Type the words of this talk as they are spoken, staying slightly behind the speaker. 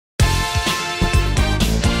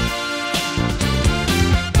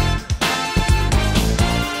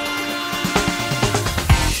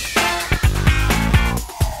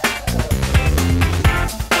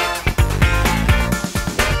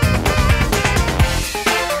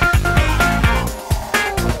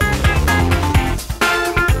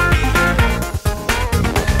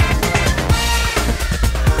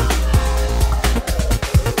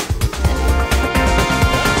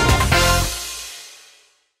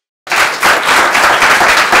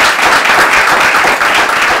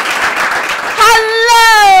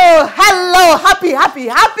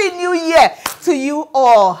happy New Year to you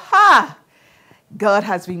all. Ha! God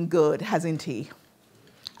has been good, hasn't he?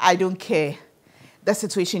 I don't care the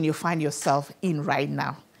situation you find yourself in right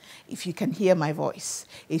now. If you can hear my voice,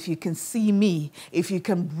 if you can see me, if you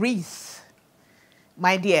can breathe,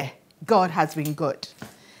 my dear, God has been good.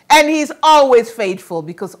 And he's always faithful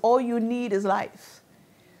because all you need is life.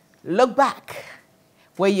 Look back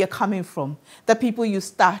where you're coming from, the people you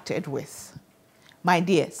started with. My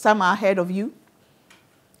dear, some are ahead of you.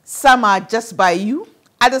 Some are just by you.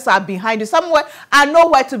 Others are behind you. Somewhere are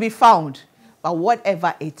nowhere to be found. But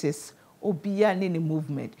whatever it is, Obiya in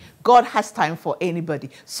movement. God has time for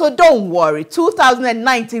anybody. So don't worry.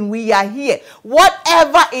 2019, we are here.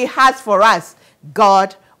 Whatever it has for us,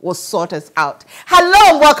 God will sort us out.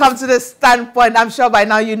 Hello and welcome to The Standpoint. I'm sure by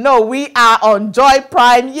now you know we are on Joy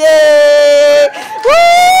Prime. Yay! Woo!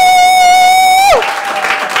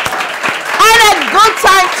 And a good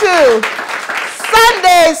time too.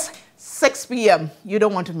 Sundays, 6 p.m. You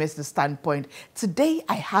don't want to miss The Standpoint. Today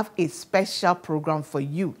I have a special program for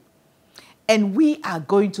you. And we are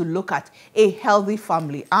going to look at a healthy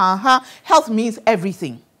family. Health means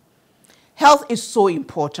everything. Health is so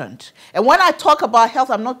important. And when I talk about health,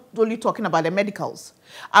 I'm not only talking about the medicals.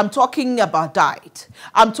 I'm talking about diet.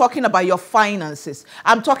 I'm talking about your finances.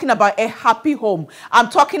 I'm talking about a happy home. I'm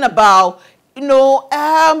talking about,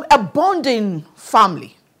 a bonding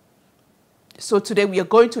family. So today we are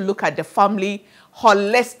going to look at the family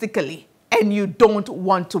holistically, and you don't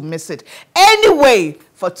want to miss it. Anyway,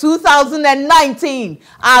 for 2019,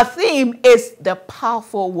 our theme is the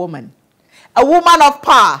powerful woman. A woman of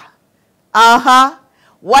power.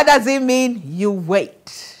 What does it mean? You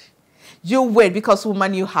wait. You wait because,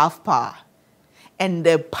 woman, you have power. And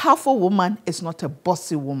the powerful woman is not a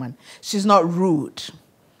bossy woman. She's not rude.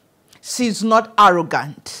 She's not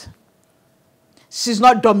arrogant. She's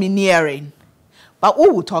not domineering. But we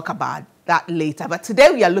will talk about that later. But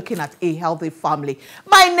today we are looking at a healthy family.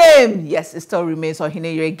 My name, yes, it still remains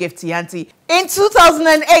Ohineyere Gifty Auntie. In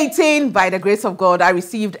 2018, by the grace of God, I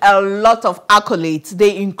received a lot of accolades.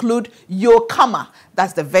 They include Yokama,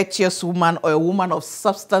 that's the virtuous woman or a woman of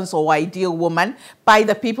substance or ideal woman, by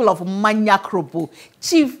the people of Manyakrobo.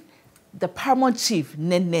 The paramount chief,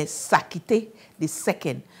 Nene Sakite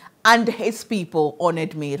II, and his people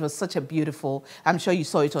honored me. It was such a beautiful, I'm sure you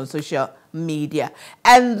saw it on social media.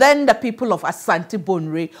 And then the people of Asante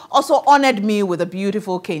Bonre also honored me with a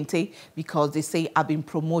beautiful kente because they say I've been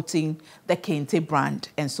promoting the kente brand.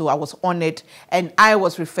 And so I was honored and I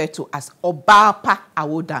was referred to as Obapa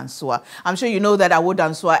Awodansua. I'm sure you know that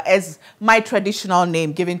Awodansua is my traditional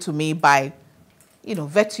name given to me by,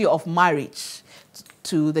 virtue of marriage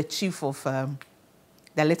to the chief of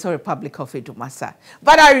the little republic of Edumasa.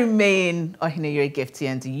 But I remain Ohineyere Gifty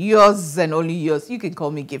Auntie, yours and only yours. You can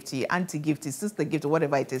call me Gifty, Auntie Gifty, Sister Gifty,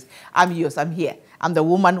 whatever it is. I'm yours, I'm here. I'm the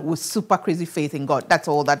woman with super crazy faith in God. That's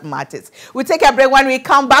all that matters. We'll take a break. When we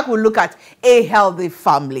come back, we'll look at a healthy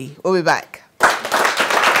family. We'll be back.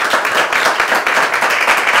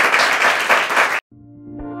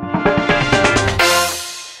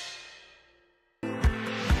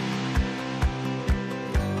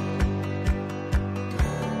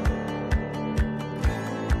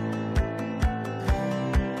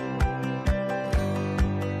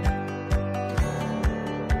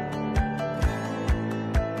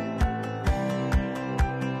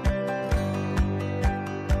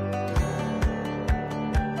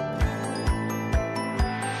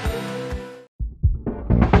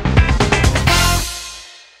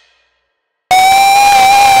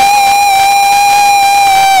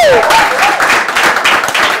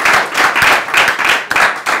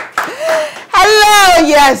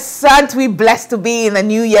 Yes, aren't we blessed to be in the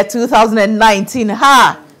new year 2019?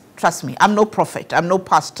 Trust me, I'm no prophet, I'm no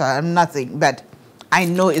pastor, I'm nothing, but I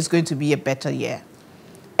know it's going to be a better year.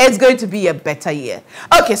 It's going to be a better year.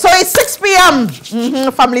 Okay, so it's 6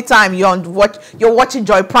 p.m. Family time. You're watching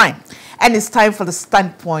Joy Prime. And it's time for The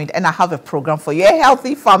Standpoint, and I have a program for you. A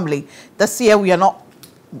healthy family. This year we are not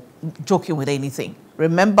joking with anything.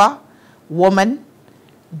 Remember, woman,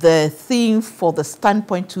 the theme for The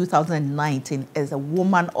Standpoint 2019 is a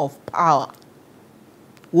woman of power.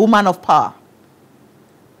 Woman of power.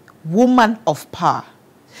 Woman of power.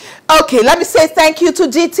 Okay, let me say thank you to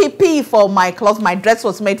GTP for my clothes. My dress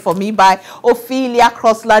was made for me by Ophelia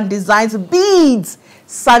Crossland Designs. Beads,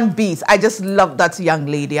 sun beads. I just love that young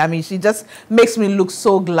lady. I mean, she just makes me look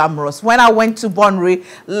so glamorous. When I went to Bonre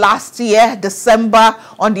last year, December,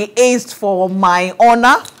 on the 8th for my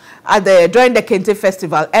honor, during the Kente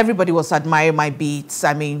Festival, everybody was admiring my beads.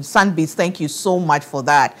 I mean, sun beads, thank you so much for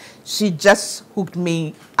that. She just hooked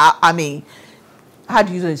me. how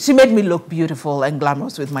do you say, she made me look beautiful and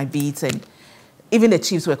glamorous with my beads, and even the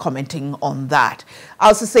chiefs were commenting on that. I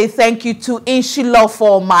also say thank you to Inshilo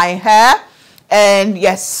for my hair. And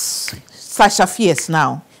yes, Sasha Fierce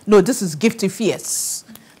now. No, this is Gifty Fierce.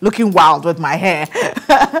 Looking wild with my hair.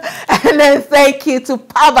 And then thank you to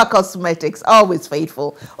Power Cosmetics, always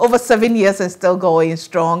faithful. Over 7 years and still going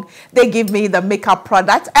strong. They give me the makeup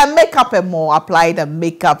product and makeup and more. Apply the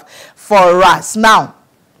makeup for us. Now,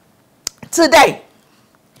 today,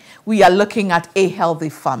 we are looking at a healthy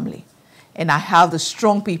family. And I have the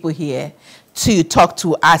strong people here to talk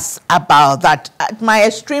to us about that. At my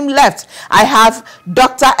extreme left, I have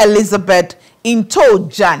Dr. Elizabeth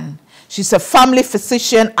Intojan. She's a family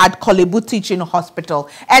physician at Kolebu Teaching Hospital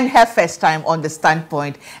and her first time on the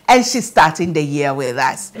Standpoint. And she's starting the year with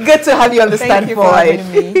us. Good to have you on the Standpoint. Thank you for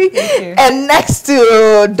having me. Thank you. And next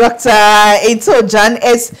to Dr. Intojan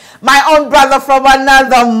is my own brother from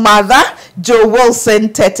another mother, Joe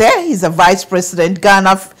Wilson Tete. He's a vice president,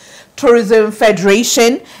 Ghana Tourism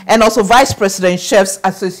Federation, and also vice president, Chefs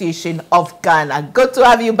Association of Ghana. Good to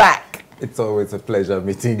have you back. It's always a pleasure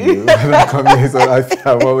meeting you.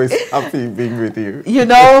 I'm always happy being with you. You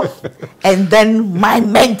know, and then my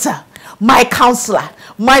mentor, my counselor,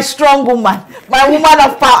 my strong woman, my woman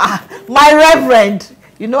of power, my reverend.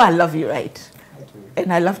 You know I love you, right? I do.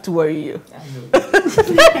 And I love to worry you.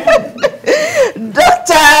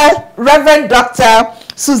 Reverend Dr.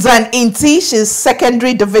 Susan Inti, she's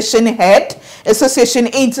Secondary Division Head, Association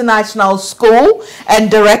International School,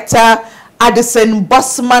 and Director, Addison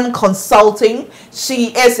Bossman Consulting. She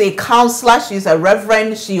is a counselor. She's a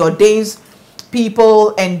reverend. She ordains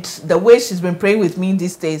people. And the way she's been praying with me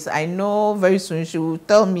these days, I know very soon she will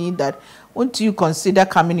tell me that, won't you consider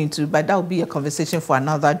coming into, but that will be a conversation for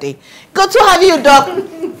another day. Good to have you, Doc.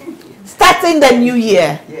 Starting the new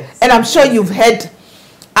year. Yes. And I'm sure you've heard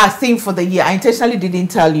our theme for the year. I intentionally didn't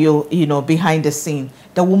tell you, behind the scene.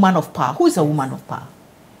 The woman of power. Who is a woman of power?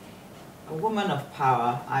 A woman of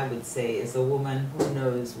power, I would say, is a woman who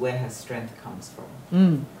knows where her strength comes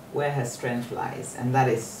from, where her strength lies, and that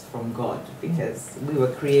is from God, because we were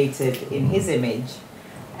created in His image,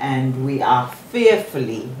 and we are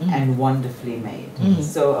fearfully and wonderfully made.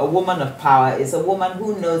 So a woman of power is a woman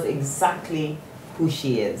who knows exactly who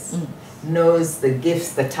she is, knows the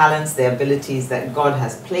gifts, the talents, the abilities that God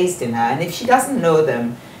has placed in her, and if she doesn't know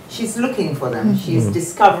them, she's looking for them. She's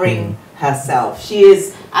discovering herself. She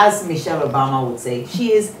is, as Michelle Obama would say,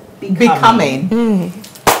 she is becoming. She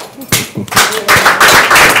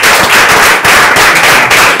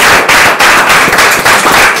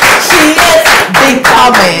is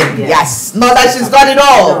becoming. Yes. Not that she's got it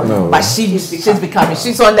all, but she's becoming.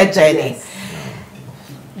 She's on that journey. Yes.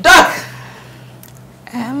 Doc.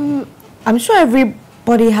 I'm sure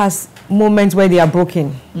everybody has moments where they are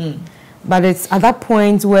broken. But it's at that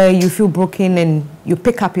point where you feel broken and you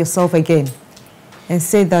pick up yourself again and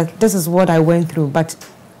say that this is what I went through. But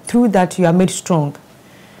through that, you are made strong.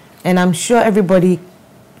 And I'm sure everybody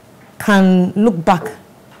can look back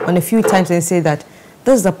on a few times and say that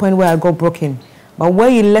this is the point where I got broken. But where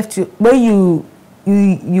you left, where you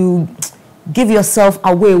give yourself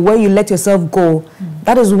away, where you let yourself go,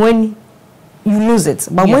 that is when you lose it.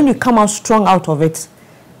 But when you come out strong out of it,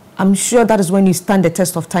 I'm sure that is when you stand the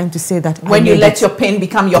test of time to say that. When you let your pain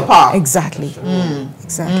become your power. Exactly.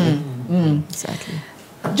 Exactly. Exactly.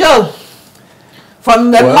 Joe,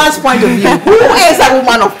 from the man's point of view, who is a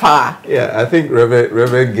woman of power? Yeah, I think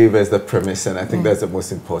Reverend gave us the premise, and I think that's the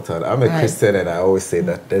most important. I'm a Christian, and I always say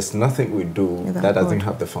that there's nothing we do that doesn't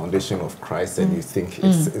have the foundation of Christ, and you think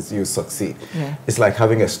you succeed. It's like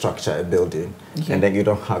having a structure, a building, and then you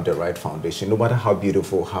don't have the right foundation. No matter how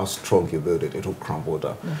beautiful, how strong you build it, it will crumble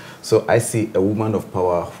down. So I see a woman of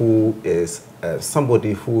power who is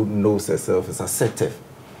somebody who knows herself, is assertive.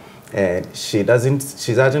 And she doesn't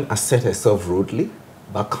assert herself rudely,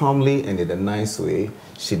 but calmly and in a nice way,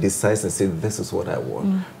 she decides and says, this is what I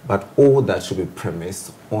want. But all that should be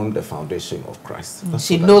premised on the foundation of Christ.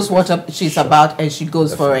 She knows what she's about, and she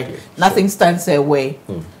goes for it. Nothing stands her way.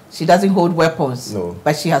 She doesn't hold weapons,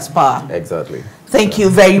 but she has power. Exactly. Thank you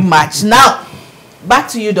very much. Now, back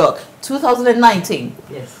to you, Doc. 2019.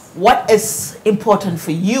 Yes. What is important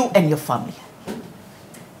for you and your family?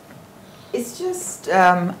 It's just,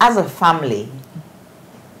 as a family,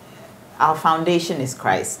 our foundation is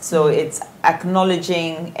Christ. So it's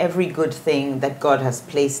acknowledging every good thing that God has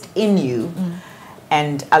placed in you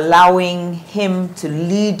and allowing Him to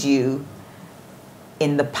lead you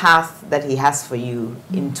in the path that He has for you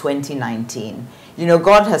in 2019. You know,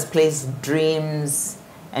 God has placed dreams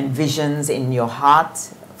and visions in your heart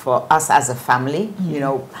for us as a family. You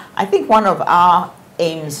know, I think one of our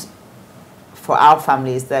aims for our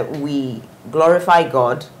family is that we glorify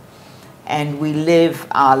God and we live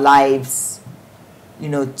our lives, you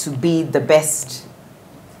know, to be the best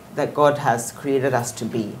that God has created us to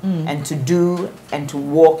be, and to do and to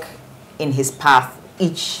walk in his path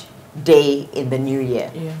each day in the new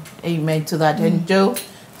year. Yeah. Amen to that. And Joe,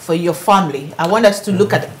 for your family, I want us to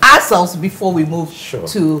look at ourselves before we move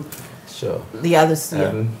to the others.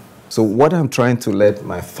 So what I'm trying to let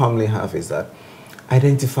my family have is that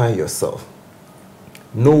identify yourself.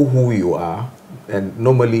 Know who you are. And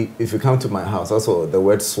normally, if you come to my house, also the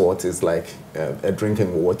word SWOT is like a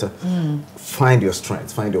drinking water. Find your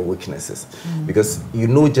strengths, find your weaknesses. Because you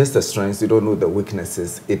know just the strengths, you don't know the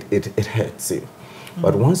weaknesses, it hurts you.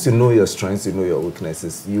 But once you know your strengths, you know your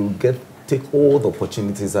weaknesses, you take all the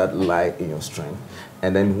opportunities that lie in your strength.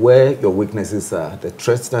 And then where your weaknesses are, the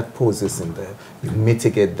threats that poses in there, you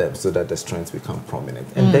mitigate them so that the strengths become prominent.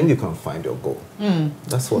 And then you can find your goal.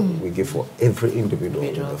 That's what we give for every individual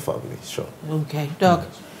in the family. Sure. Okay, Doc.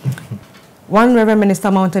 One Reverend Minister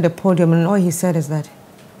mounted a podium, and all he said is that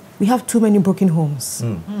we have too many broken homes.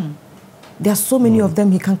 There are so many of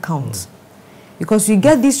them he can't count. Because you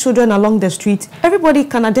get these children along the street, everybody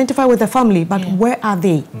can identify with the family, but where are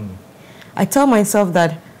they? I tell myself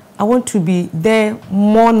that I want to be there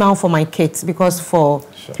more now for my kids, because for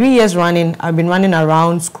 3 years running, I've been running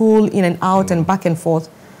around school, in and out and back and forth.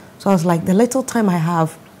 So I was like, the little time I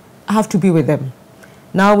have to be with them.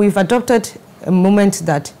 Now we've adopted a moment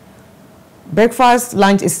that breakfast,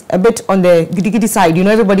 lunch is a bit on the giddy side. You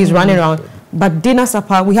know, everybody's running around. But dinner,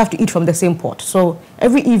 supper, we have to eat from the same pot. So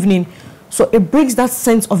every evening, so it brings that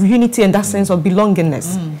sense of unity and that sense of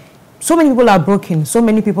belongingness. So many people are broken. So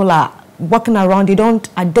many people are walking around. They don't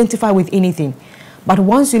identify with anything. But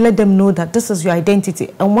once you let them know that this is your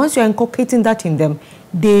identity, and once you're inculcating that in them,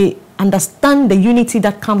 they understand the unity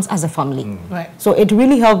that comes as a family. So it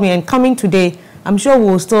really helped me. And coming today, I'm sure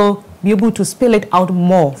we'll still be able to spill it out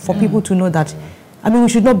more for people to know that, I mean, we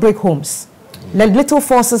should not break homes. The little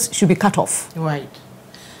forces should be cut off. Right.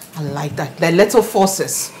 I like that. The little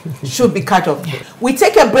forces should be cut off. We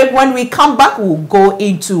take a break. When we come back, we'll go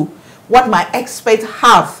into what my experts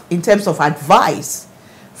have in terms of advice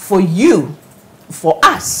for you, for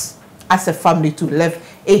us as a family to live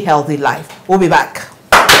a healthy life. We'll be back.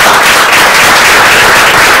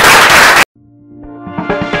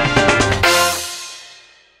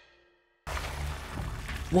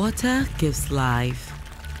 Water gives life.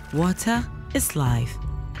 Water is life.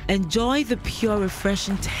 Enjoy the pure,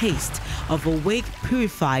 refreshing taste of Awake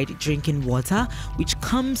purified drinking water, which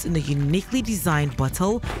comes in a uniquely designed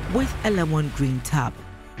bottle with a lemon green tap.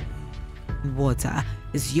 Water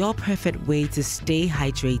is your perfect way to stay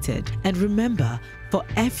hydrated. And remember, for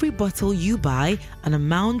every bottle you buy, an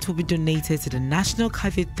amount will be donated to the National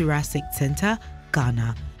Cardiothoracic Center,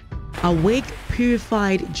 Ghana. Awake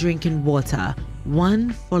purified drinking water. One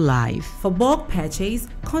for life. For bulk purchase,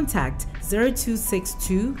 contact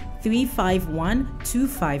 0262 351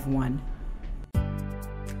 251.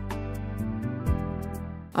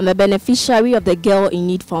 I'm a beneficiary of the Girl in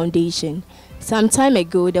Need Foundation. Some time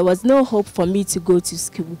ago, there was no hope for me to go to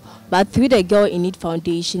school, but through the Girl in Need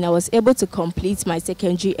Foundation, I was able to complete my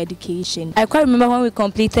secondary education. I quite remember when we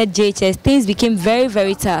completed JHS, things became very,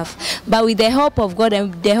 very tough. But with the help of God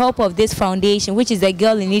and the help of this foundation, which is the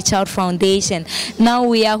Girl in Need Child Foundation, now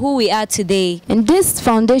we are who we are today. And this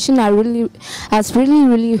foundation has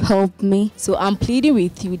really helped me. So I'm pleading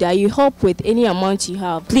with you that you help with any amount you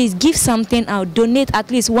have. Please give something out. Donate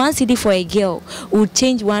at least 1 cedi for a girl. Will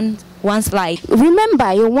change one's life.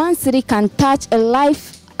 Remember, your 1 cedi can touch a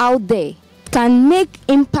life out there, can make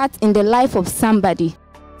impact in the life of somebody.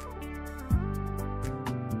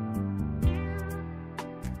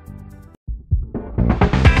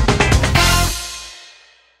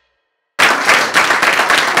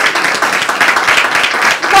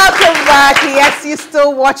 Welcome back. Yes, you're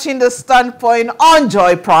still watching The Standpoint on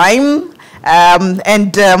Joy Prime.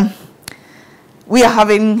 We are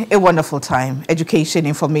having a wonderful time. Education,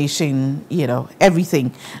 information, you know,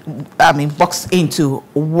 everything, I mean, boxed into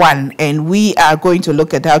one. And we are going to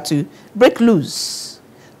look at how to break loose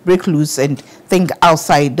and think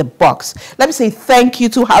outside the box. Let me say thank you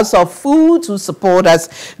to House of Food who support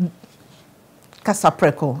us.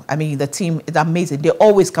 Casapreco, I mean, the team is amazing. They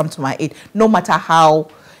always come to my aid, no matter how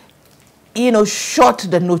short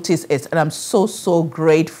the notice is, and I'm so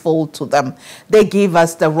grateful to them. They give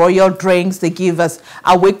us the royal drinks, they give us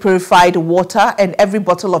Awake purified water, and every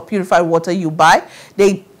bottle of purified water you buy,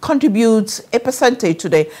 they contribute a percentage to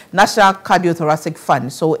the National Cardiothoracic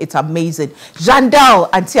Fund. So it's amazing. Jandel,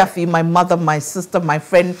 Auntie Afi, my mother, my sister, my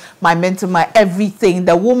friend, my mentor, my everything,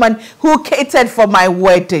 the woman who catered for my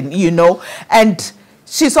wedding, and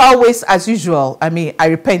she's always, as usual, I mean, I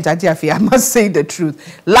repent, Auntie Afi, I must say the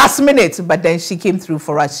truth. Last minute, but then she came through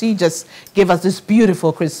for us. She just gave us this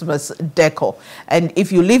beautiful Christmas decor. And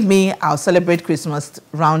if you leave me, I'll celebrate Christmas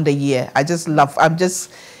round the year. I'm just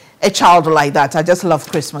a child like that. I just love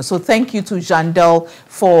Christmas. So thank you to Jandel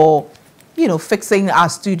for, fixing our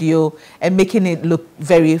studio and making it look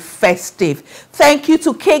very festive. Thank you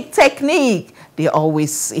to Cake Technique. They're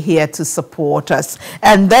always here to support us.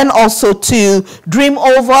 And then also to Dream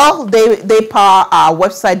Oval. They power our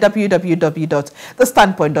website,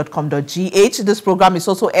 www.thestandpoint.com.gh. This program is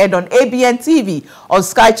also aired on ABN TV on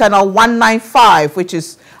Sky Channel 195, which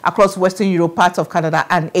is across Western Europe, parts of Canada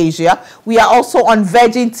and Asia. We are also on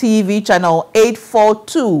Virgin TV Channel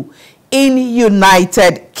 842 in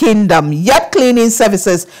United Kingdom. Yet cleaning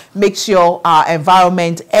services make sure our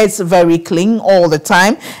environment is very clean all the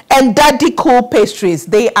time. And Daddy Cool Pastries,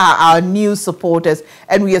 they are our new supporters,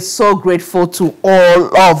 and we are so grateful to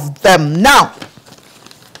all of them. Now,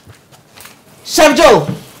 Chef Joe,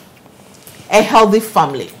 a healthy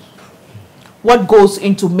family. What goes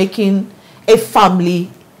into making a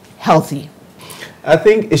family healthy? I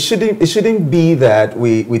think it shouldn't be that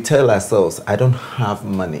we tell ourselves, I don't have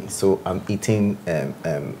money, so I'm eating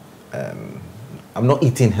I'm not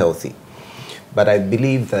eating healthy. But I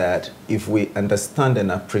believe that if we understand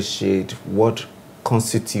and appreciate what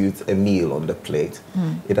constitutes a meal on the plate,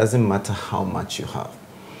 it doesn't matter how much you have.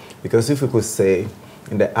 Because if we could say,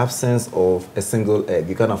 in the absence of a single egg,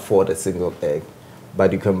 you can't afford a single egg,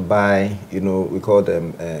 but you can buy, we call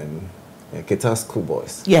them Keta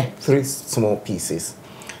schoolboys. Yeah. 3 small pieces.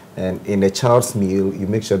 And in a child's meal, you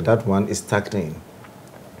make sure that one is tucked in.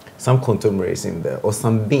 Some contemporary is in there, or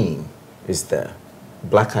some bean is there.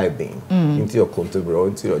 Black-eyed bean into your contemporary or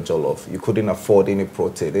into your jollof. You couldn't afford any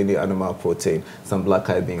protein, any animal protein. Some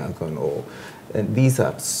black-eyed bean are going all. And these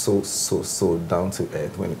are so down to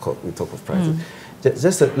earth when we talk of prices.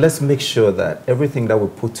 Let's make sure that everything that we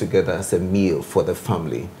put together as a meal for the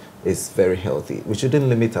family is very healthy. We shouldn't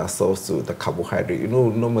limit ourselves to the carbohydrate.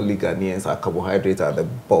 Normally Ghanaians, our carbohydrates are the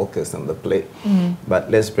bulkers on the plate.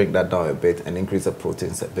 But let's bring that down a bit and increase the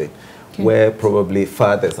proteins a bit. Okay. Where probably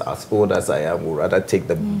fathers as old as I am would rather take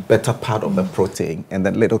the better part of the protein, and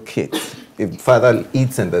then little kids, if father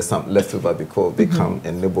eats and there's some leftover, because they come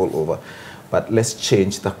and nibble over. But let's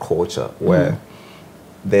change the culture where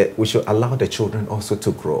we should allow the children also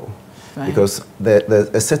to grow. Right. Because there's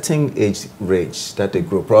a certain age range that they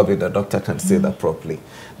grow, probably the doctor can say that properly,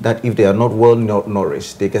 that if they are not well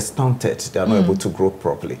nourished, they get stunted, they are not able to grow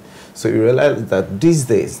properly. So you realize that these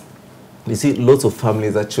days, you see lots of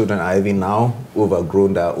families that children are even now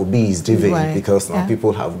overgrown, that are obese, living, because now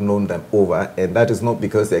people have known them over, and that is not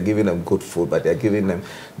because they're giving them good food, but they're giving them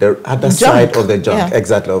the other side of the junk,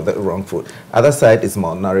 exactly, of the wrong food. Other side is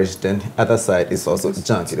malnourished, then other side is also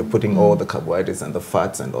junk. They're putting all the carbohydrates and the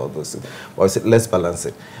fats and all those things. Or is it, let's balance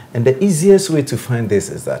it. And the easiest way to find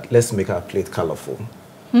this is that let's make our plate colorful.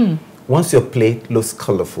 Once your plate looks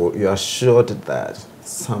colorful, you are assured that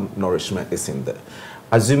some nourishment is in there.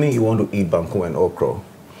 Assuming you want to eat banku and okra,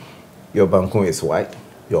 your banku is white,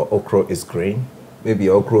 your okra is green. Maybe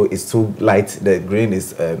your okra is too light, the green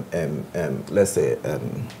is, let's say,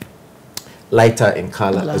 lighter in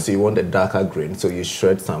color, so you want a darker green, so you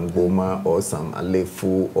shred some goma or some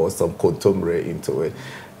alefu or some kontomre into it.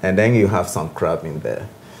 And then you have some crab in there.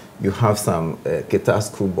 You have some Keta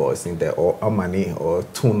schoolboys in there, or amani or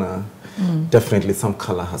tuna. Definitely some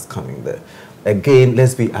color has come in there. Again,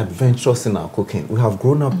 let's be adventurous in our cooking. We have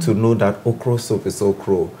grown up to know that okra soup is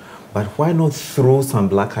okra, but why not throw some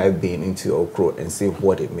black-eyed bean into your okra and see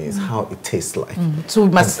what it means, how it tastes like. So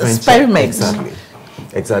we must experiment. Exactly.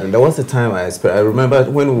 Exactly. There was a time I remember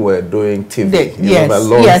when we were doing TV. There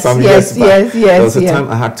was a time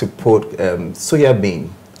I had to put soya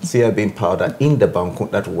bean powder in the banku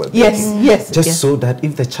that we were making. So that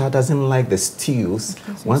if the child doesn't like the stews,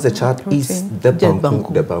 once the child eats the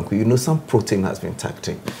banku, some protein has been tucked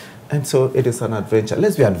in. And so it is an adventure.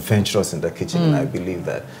 Let's be adventurous in the kitchen, and I believe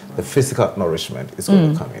that the physical nourishment is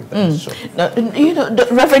going to come in there. Sure. Now,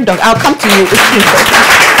 Reverend Doc, I'll come to you.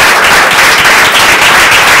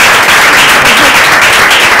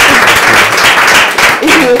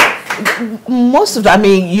 Most of the,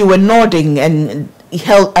 you were nodding, and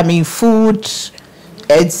food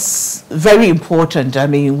it's very important. I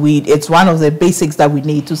mean, it's one of the basics that we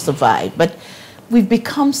need to survive. But we've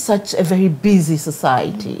become such a very busy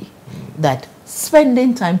society that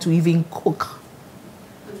spending time to even cook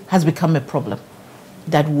has become a problem.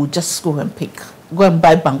 That we'll just go and pick. Go and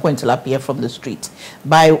buy banku and tilapia from the street.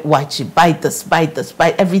 Buy wachi, buy this,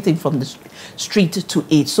 buy everything from the street to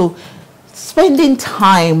eat. So spending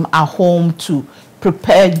time at home to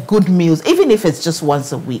prepare good meals, even if it's just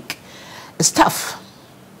once a week, it's tough.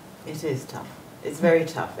 It is tough. It's very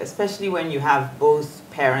tough, especially when you have both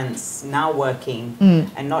parents now working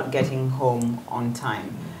and not getting home on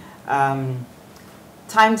time.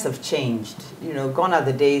 Times have changed. You know, gone are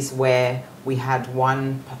the days where we had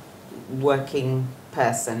one working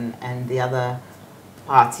person and the other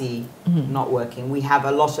party not working. We have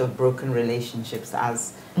a lot of broken relationships,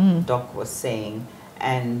 as Doc was saying.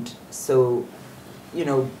 And so, you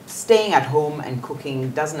know, staying at home and cooking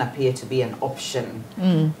doesn't appear to be an option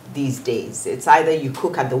these days. It's either you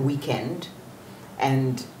cook at the weekend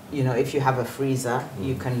and, you know, if you have a freezer,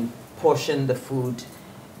 you can portion the food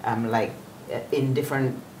like in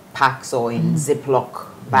different packs or in Ziploc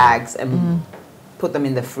bags and put them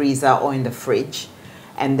in the freezer or in the fridge.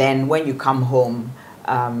 And then when you come home,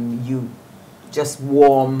 you just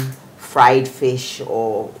warm fried fish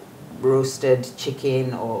or roasted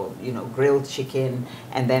chicken or, you know, grilled chicken,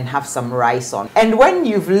 and then have some rice on. And when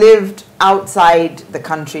you've lived outside the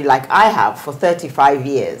country like I have for 35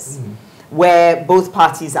 years, where both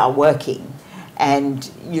parties are working, and,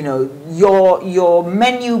 you know, your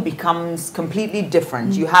menu becomes completely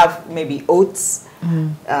different. You have maybe oats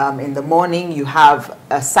in the morning, you have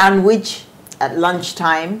a sandwich at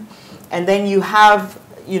lunchtime, and then you have,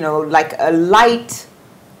 you know, like a light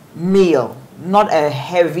meal, not a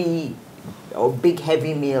heavy or big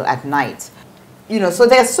heavy meal at night. You know, so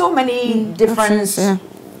there's so many different,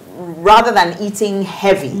 rather than eating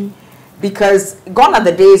heavy, because gone are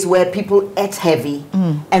the days where people ate heavy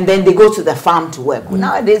and then they go to the farm to work.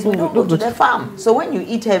 Nowadays, we don't go to the farm. So when you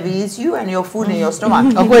eat heavy, it's you and your food in your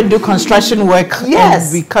stomach. Or go and do construction work.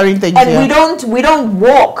 Yes. And we carry things and here. we don't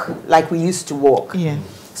walk like we used to walk. Yeah.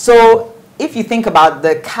 So if you think about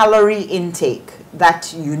the calorie intake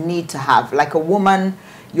that you need to have, like a woman,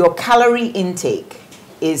 your calorie intake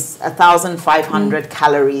is 1,500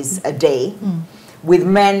 calories a day. With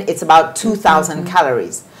men, it's about 2,000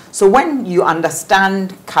 calories. So when you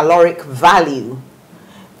understand caloric value,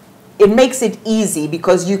 it makes it easy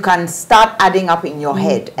because you can start adding up in your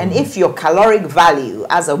head. And if your caloric value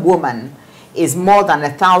as a woman is more than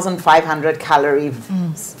 1,500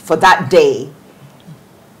 calories for that day,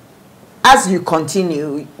 as you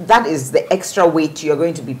continue, that is the extra weight you're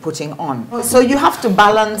going to be putting on. So you have to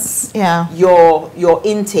balance your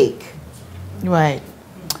intake. Right.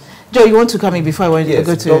 Joe, you want to come in before I want to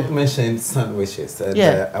go to... Yes, Doc mentioned sandwiches. And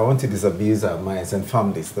I want to disabuse our minds and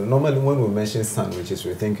families. So normally when we mention sandwiches,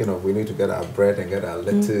 we're thinking of we need to get our bread and get our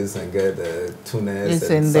lettuce and get the tunas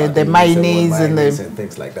and the mayonnaise and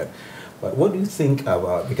things like that. But what do you think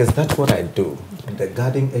about, because that's what I do, the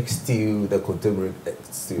garden egg stew, the contemporary egg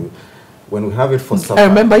stew, when we have it for supper. I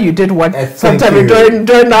remember you did one sometime during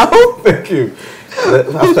now. Thank you.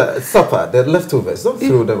 After supper, the leftovers, don't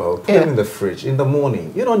throw them out. Put them in the fridge. In the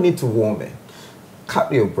morning, you don't need to warm it.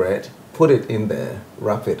 Cut your bread, put it in there,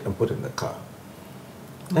 wrap it, and put it in the car.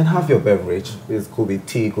 And have your beverage. It could be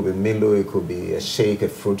tea, it could be Milo, it could be a shake, a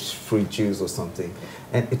fruit juice or something.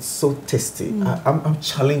 And it's so tasty. I'm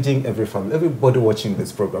challenging every family, everybody watching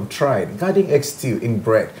this program. Try it. Garden egg stew in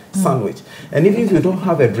bread, sandwich. And even if you don't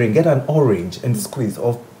have a drink, get an orange and squeeze,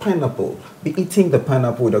 or pineapple. Be eating the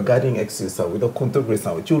pineapple with a garden egg stew sandwich, with a contemporary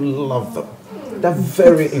sandwich. You love them. They're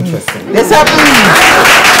very interesting. I told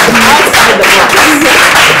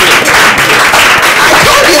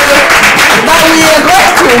you that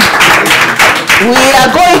we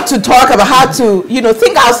are going to talk about how to, you know,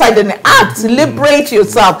 think outside and act, liberate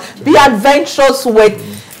yourself, be adventurous with,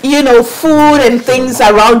 you know, food and things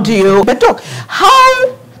around you. But look,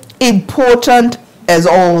 how important is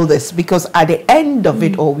all this? Because at the end of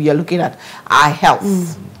it all, we are looking at our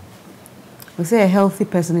health. We say a healthy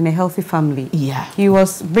person in a healthy family. Yeah. He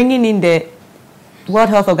was bringing in the World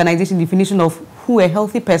Health Organization definition of who a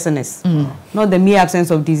healthy person is. Not the mere absence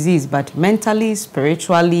of disease, but mentally,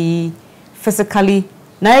 spiritually, physically.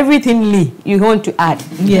 Now everything you want to add.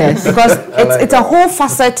 Yes. Because it's a whole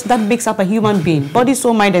facet that makes up a human being. Body,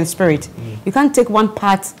 soul, mind, and spirit. You can't take one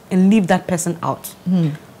part and leave that person out.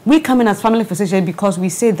 We come in as family physicians because we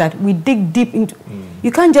say that we dig deep into...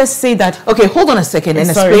 You can't just say that... Okay, hold on a second and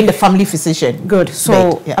explain the family physician. Good.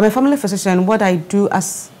 So I'm a family physician. What I do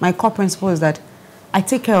as my core principle is that I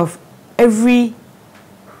take care of every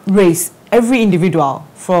race every individual,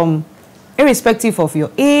 from irrespective of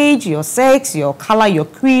your age, your sex, your color, your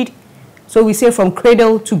creed. So we say from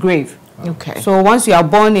cradle to grave. Okay. So once you are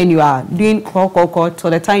born and you are doing call till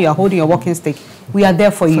the time you are holding your walking stick, we are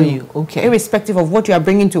there for you. Okay. Irrespective of what you are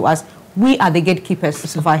bringing to us, we are the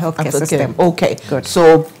gatekeepers of our healthcare system. Okay. Good.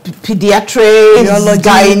 So pediatrics,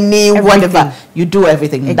 gynae, whatever. You do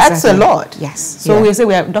everything. Exactly. That's a lot. Yes. So we say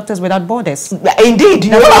we are doctors without borders. Indeed.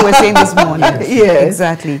 That's what we're saying this morning. Yes.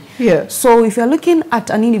 Exactly. Yeah. So if you're looking at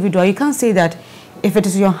an individual, you can't say that if it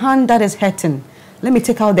is your hand that is hurting, let me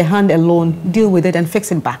take out the hand alone, deal with it and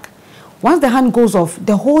fix it back. Once the hand goes off,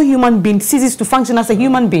 the whole human being ceases to function as a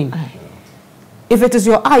human being. If it is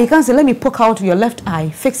your eye, you can't say, let me poke out your left eye,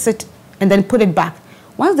 fix it, and then put it back.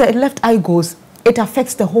 Once the left eye goes, it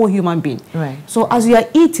affects the whole human being. Right. So as you are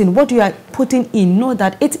eating, what you are putting in, know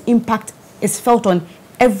that its impact is felt on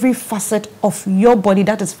every facet of your body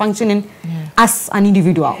that is functioning as an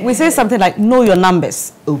individual. We say something like, know your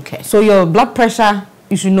numbers. Okay. So your blood pressure,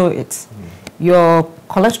 you should know it. Your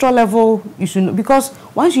cholesterol level, you should know. Because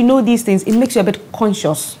once you know these things, it makes you a bit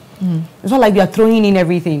conscious. It's not like you are throwing in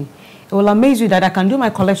everything. It will amaze you that I can do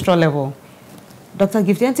my cholesterol level. Dr.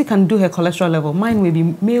 Gifty Auntie can do her cholesterol level. Mine will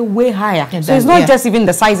be way higher. So it's not just even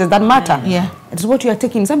the sizes that matter. It's what you are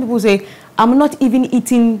taking. Some people say, I'm not even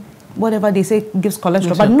eating whatever they say gives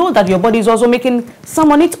cholesterol. But know that your body is also making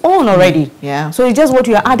some on its own already. So it's just what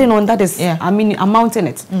you are adding on that is, amounting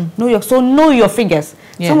it. Know your figures.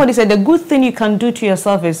 Somebody said the good thing you can do to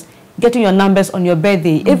yourself is getting your numbers on your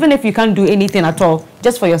birthday, even if you can't do anything at all,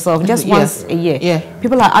 just for yourself, just once a year.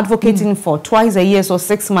 People are advocating for twice a year, so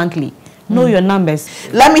 6 monthly. Know your numbers.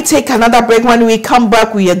 Let me take another break. When we come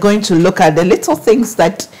back, we are going to look at the little things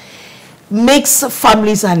that makes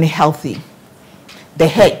families unhealthy. The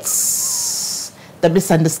hurts, the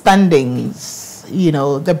misunderstandings,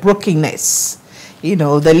 the brokenness,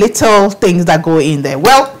 the little things that go in there.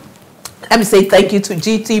 Well, let me say thank you to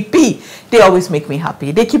GTP. They always make me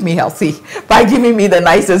happy. They keep me healthy by giving me the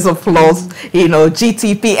nicest applause,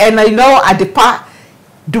 GTP. And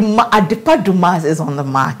Adipa Dumas is on the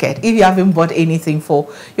market. If you haven't bought anything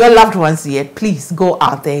for your loved ones yet, please go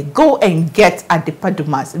out there. Go and get Adipa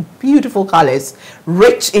Dumas. Beautiful colors,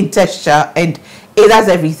 rich in texture, and it does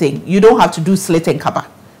everything. You don't have to do slit and cover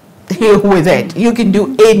with it. You can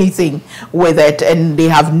do anything with it. And they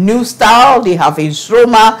have new style, they have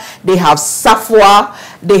Instroma, they have Safwa,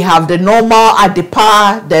 they have the normal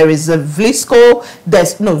Adipa, there is a Vlisco.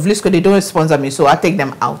 There's no Vlisco, they don't sponsor me, so I take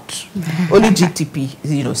them out. Only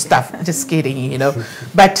GTP, stuff. Just kidding,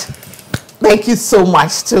 But thank you so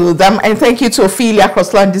much to them, and thank you to Ophelia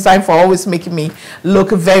Crossland Design for always making me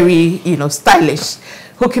look very, stylish.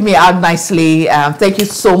 Hooking me out nicely. Thank you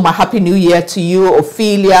so much. Happy New Year to you,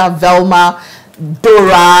 Ophelia, Velma,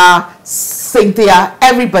 Dora, Cynthia,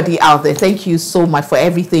 everybody out there. Thank you so much for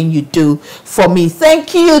everything you do for me.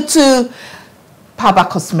 Thank you to Paba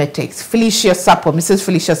Cosmetics, Felicia Sapon, Mrs.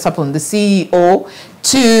 Felicia Sapon, the CEO,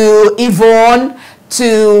 to Yvonne,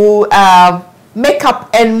 to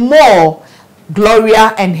Makeup and More,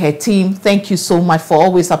 Gloria and her team. Thank you so much for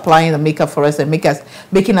always applying the makeup for us and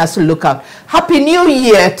making us look up. Happy New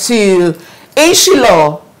Year to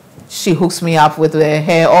Ashilo. She hooks me up with the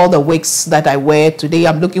hair, all the wigs that I wear. Today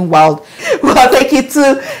I'm looking wild. Well, thank you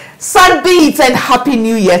to Sunbeats, and Happy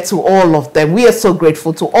New Year to all of them. We are so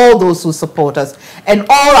grateful to all those who support us and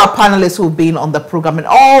all our panelists who've been on the program and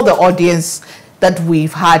all the audience that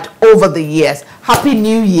we've had over the years. Happy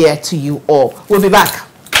New Year to you all. We'll be back.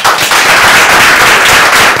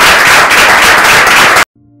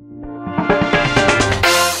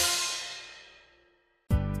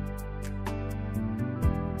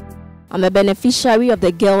 I'm a beneficiary of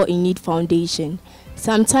the Girl in Need Foundation.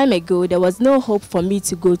 Some time ago, there was no hope for me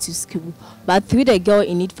to go to school, but through the Girl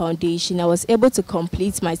in Need Foundation, I was able to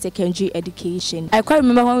complete my secondary education. I quite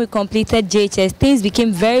remember when we completed JHS, things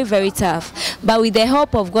became very, very tough. But with the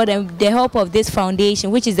help of God and the help of this foundation,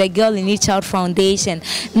 which is the Girl in Need Child Foundation,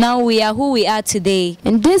 now we are who we are today.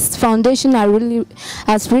 And this foundation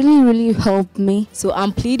has really helped me. So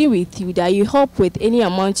I'm pleading with you that you help with any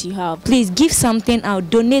amount you have. Please give something out.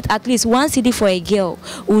 Donate at least 1 cedi for a girl.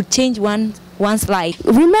 Will change one's life.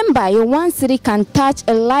 Remember, your 1 cedi can touch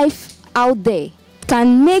a life out there,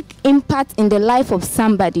 can make impact in the life of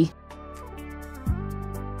somebody.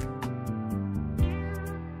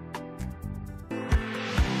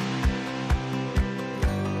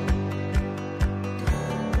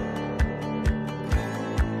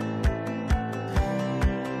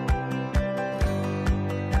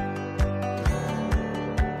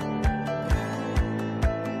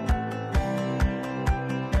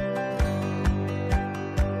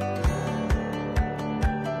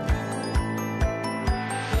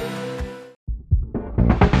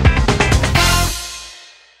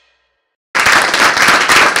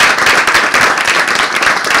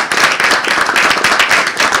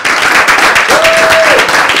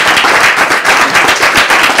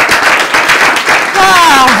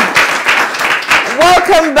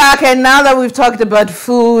 back, and now that we've talked about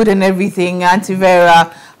food and everything, Auntie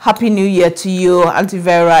Vera, Happy New Year to you. Auntie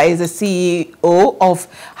Vera is the CEO of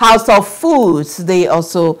House of Foods. They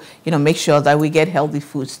also, make sure that we get healthy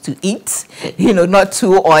foods to eat, not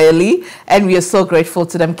too oily. And we are so grateful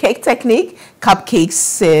to them. Cake Technique,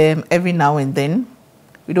 cupcakes every now and then.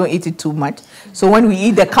 We don't eat it too much. So when we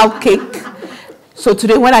eat the cupcake, so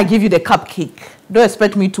today when I give you the cupcake, don't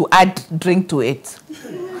expect me to add drink to it.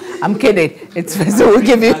 I'm kidding. It's so we'll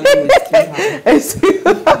give you.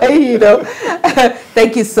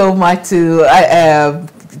 Thank you so much to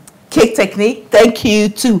Cake Technique. Thank you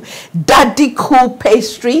to Daddy Cool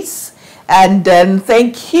Pastries, and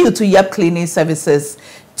thank you to Yep Cleaning Services,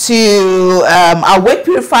 to our Wake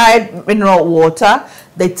Purified Mineral Water,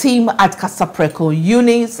 the team at Casapreco,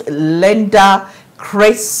 Eunice, Linda,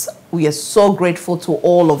 Chris. We are so grateful to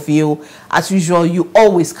all of you. As usual, you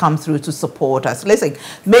always come through to support us. Listen,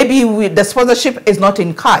 maybe the sponsorship is not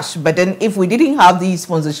in cash, but then if we didn't have the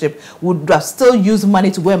sponsorship, we would have still used money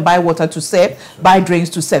to go and buy water to serve, buy drinks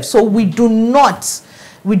to serve. So we do not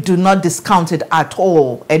discount it at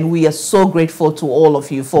all. And we are so grateful to all of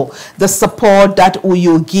you for the support that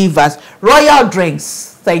you give us. Royal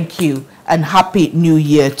Drinks, thank you, and Happy New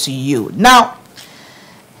Year to you. Now,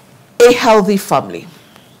 a healthy family.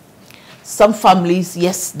 Some families,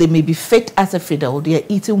 yes, they may be fit as a fiddle. They are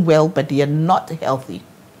eating well, but they are not healthy.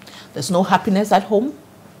 There's no happiness at home.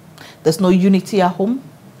 There's no unity at home.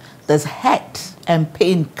 There's hurt and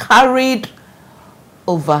pain carried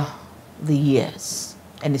over the years,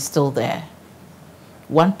 and it's still there.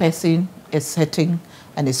 One person is hurting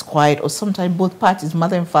and is quiet, or sometimes both parties,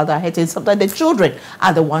 mother and father, are hurting. Sometimes the children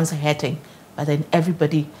are the ones hurting, but then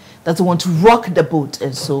everybody doesn't want to rock the boat,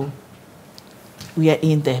 and so we are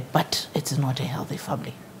in there, but it is not a healthy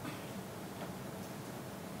family.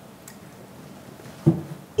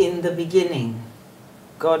 In the beginning,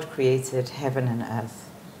 God created heaven and earth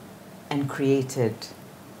and created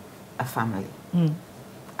a family,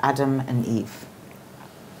 Adam and Eve.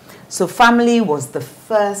 So family was the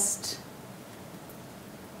first,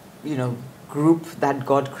 group that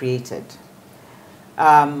God created.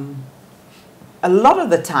 A lot of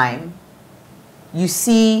the time, you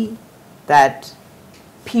see that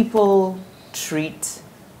people treat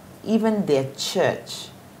even their church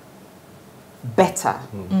better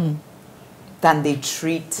than they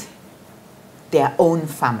treat their own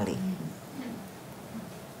family.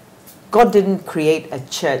 God didn't create a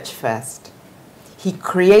church first. He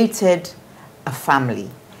created a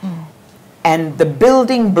family. And the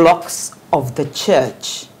building blocks of the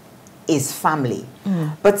church is family.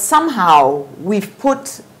 But somehow we've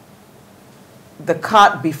put the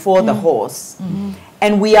cart before the horse,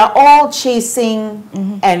 and we are all chasing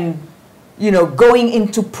and going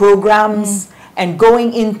into programs and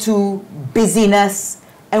going into busyness,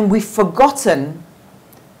 and we've forgotten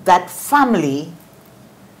that family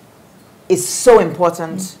is so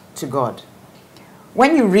important to God.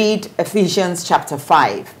 When you read Ephesians chapter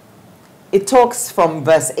 5, it talks from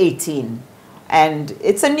verse 18, and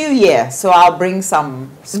it's a new year, so I'll bring some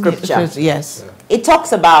scripture. Yes. It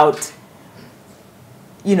talks about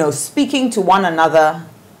speaking to one another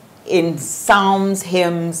in psalms,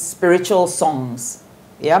 hymns, spiritual songs.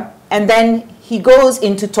 Yeah. And then Paul goes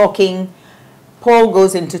into talking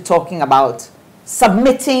about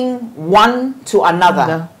submitting one to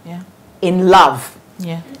another in love.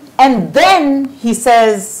 Yeah. And then he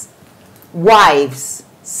says, wives,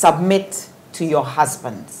 submit to your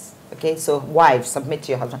husbands. Okay, so wives, submit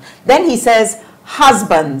to your husband. Then he says,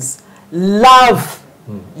 husbands, love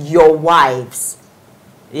your wives.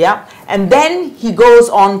 Yeah. And then he goes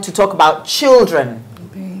on to talk about children.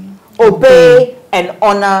 Obey and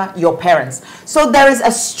honor your parents. So there is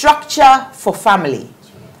a structure for family.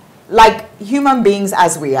 Like human beings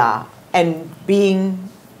as we are, and being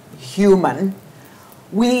human,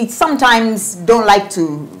 we sometimes don't like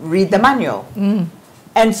to read the manual.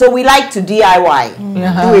 And so we like to DIY,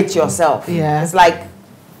 do it yourself. Yeah. It's like,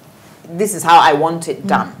 this is how I want it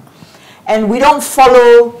done. And we don't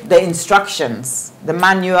follow the instructions, the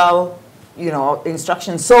manual,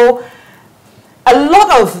 instructions. So a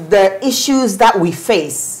lot of the issues that we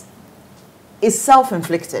face is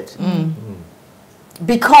self-inflicted.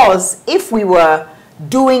 Because if we were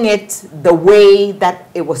doing it the way that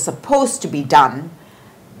it was supposed to be done,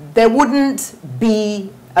 there wouldn't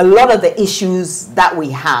be a lot of the issues that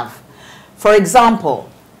we have. For example,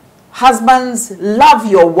 husbands, love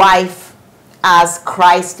your wife as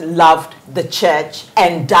Christ loved the church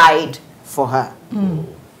and died for her.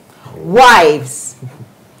 Wives,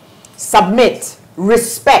 submit,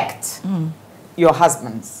 respect your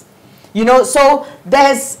husbands. So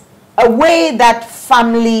there's a way that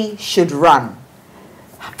family should run.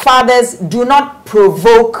 Fathers, do not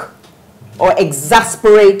provoke or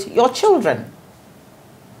exasperate your children,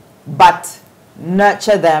 but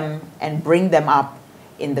nurture them and bring them up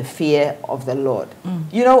in the fear of the Lord.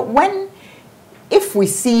 You know, if we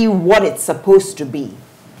see what it's supposed to be,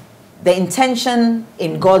 the intention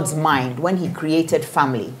in God's mind when he created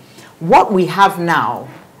family, what we have now,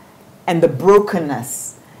 and the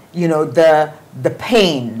brokenness, you know, the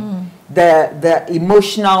pain, the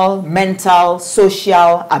emotional, mental,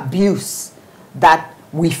 social abuse that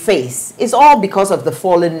we face is all because of the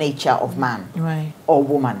fallen nature of man or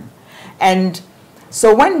woman. And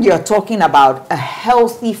so when you're talking about a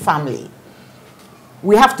healthy family,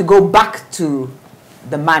 we have to go back to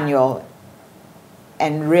the manual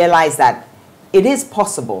and realize that it is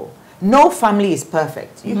possible. No family is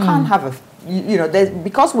perfect. You can't have you know,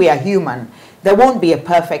 because we are human, there won't be a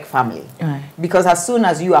perfect family. Because as soon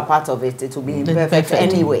as you are part of it, it will be imperfect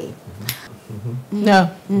anyway.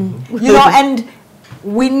 No. You know, and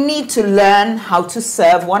we need to learn how to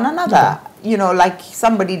serve one another. You know, like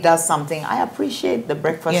somebody does something, I appreciate the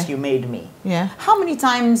breakfast you made me. How many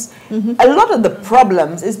times, a lot of the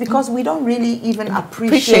problems is because we don't really even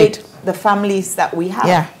appreciate the families that we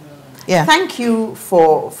have. Thank you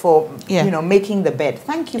for you know, making the bed.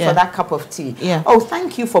 Thank you for that cup of tea. Oh,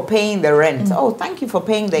 thank you for paying the rent. Oh, thank you for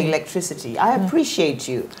paying the electricity. I appreciate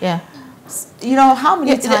you. You know, how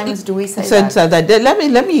many times do we say that? So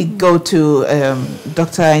let me go to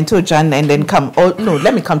Dr. Intojan and then come. Oh no,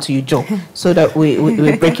 let me come to you, Joe, so that we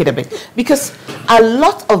break it a bit, because a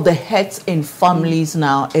lot of the hurts in families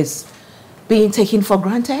now is being taken for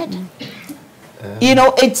granted. You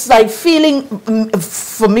know, it's like feeling,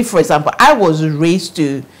 for me, for example, I was raised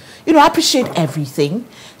to, you know, appreciate everything.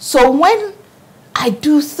 So when I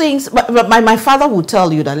do things, but my father would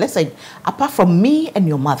tell you that, let's say, apart from me and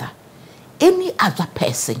your mother, any other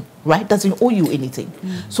person, right, doesn't owe you anything.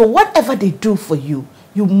 So whatever they do for you,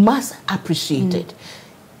 you must appreciate it.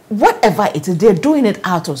 Whatever it is, they're doing it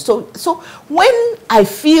out of. So when I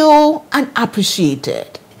feel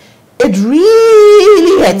unappreciated, it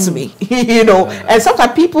really hurts me, you know. And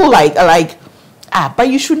sometimes people like, but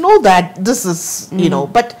you should know that this is, you know.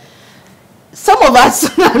 But some of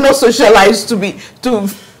us are not socialized to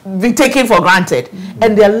be taken for granted,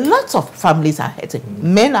 and there are lots of families are hurting.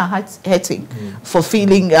 Men are hurting for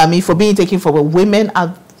feeling. I mean, for being taken for. Women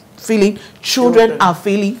are feeling. Children are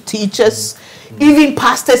feeling. Teachers, even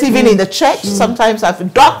pastors, even in the church, sometimes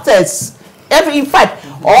have doctors. In fact,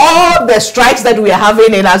 all the strikes that we are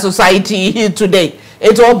having in our society today,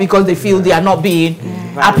 it's all because they feel they are not being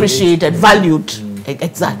appreciated, valued.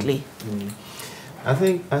 Exactly. I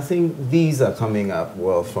think these are coming up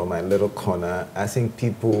well from my little corner. I think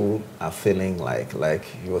people are feeling like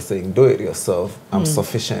you were saying, do it yourself. I'm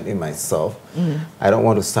sufficient in myself. I don't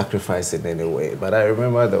want to sacrifice in any way. But I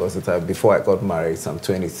remember there was a time before I got married, some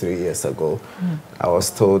 23 years ago, I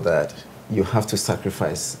was told that you have to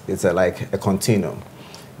sacrifice. It's like a continuum.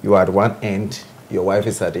 You are at one end, your wife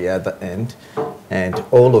is at the other end, and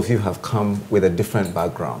all of you have come with a different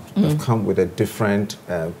background. You've come with a different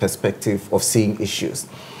perspective of seeing issues.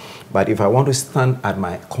 But if I want to stand at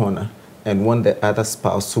my corner and want the other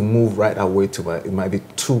spouse to move right away to where it might be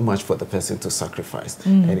too much for the person to sacrifice.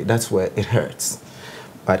 And that's where it hurts.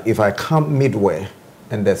 But if I come midway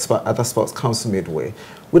and the other spouse comes midway,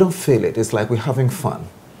 we don't feel it. It's like we're having fun.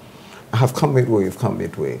 I have come midway, you've come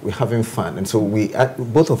midway. We're having fun. And so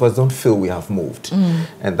both of us don't feel we have moved.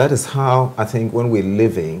 And that is how I think when we're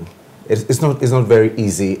living, it's not very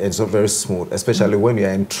easy, it's not very smooth, especially when you're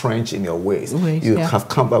entrenched in your ways. You have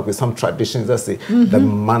come back with some traditions that say the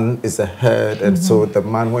man is the head, and so the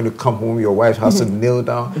man, when you come home, your wife has to kneel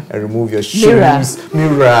down and remove your shoes.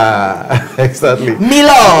 Mirror. Exactly.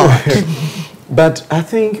 Milo. But I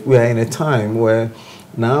think we are in a time where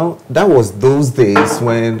now, that was those days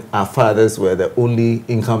when our fathers were the only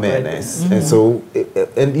income earners. And so,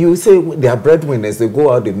 and you say they are breadwinners, they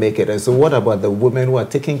go out, they make it. And so what about the women who are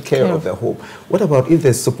taking care of the home? What about if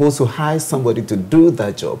they're supposed to hire somebody to do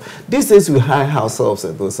that job? These days we hire ourselves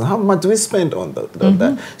and those. So how much do we spend on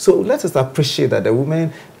that? So let us appreciate that the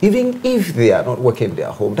women, even if they are not working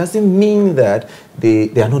their home, doesn't mean that they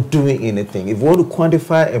are not doing anything. If we want to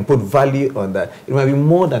quantify and put value on that, it might be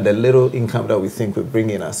more than the little income that we think we bring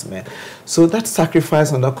in as men. So that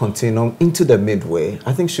sacrifice on that continuum into the midway,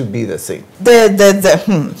 I think should be the same.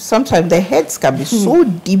 Sometimes the heads can be so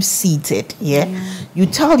deep-seated, You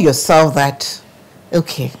tell yourself that,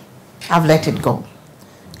 okay, I've let it go.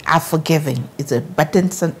 I've forgiven. But then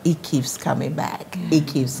it keeps coming back. It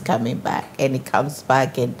keeps coming back, and it comes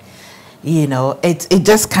back, and you know, it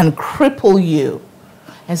just can cripple you.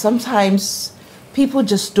 And sometimes people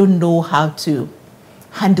just don't know how to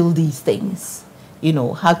handle these things, you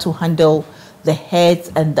know, how to handle the hurt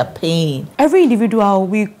and the pain. Every individual,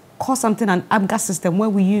 we call something an ABGA system where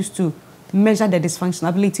we used to measure the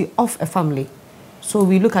dysfunctionality of a family. So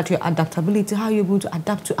we look at your adaptability, how you're able to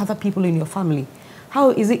adapt to other people in your family.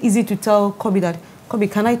 How is it easy to tell Kobe that, Kobe,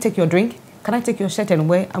 can I take your drink? Can I take your shirt and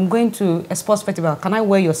wear? I'm going to a sports festival. Can I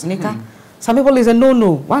wear your sneaker? Some people is a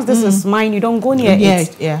no-no. Once this is mine, you don't go near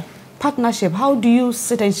it. Yeah. Partnership, how do you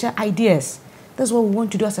sit and share ideas? That's what we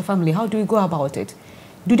want to do as a family. How do we go about it?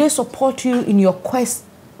 Do they support you in your quest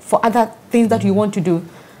for other things that you want to do?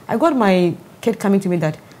 I got my kid coming to me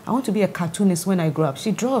that I want to be a cartoonist when I grow up. She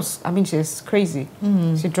draws. I mean, she's crazy.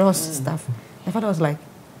 She draws stuff. My father was like,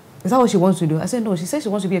 is that what she wants to do? I said, no. She says she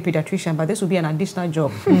wants to be a pediatrician, but this will be an additional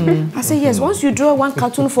job. I said, yes. Once you draw one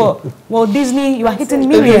cartoon for Walt Disney, you are hitting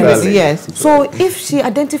millions. Yes. So if she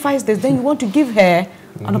identifies this, then you want to give her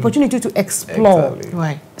an opportunity to explore. Exactly.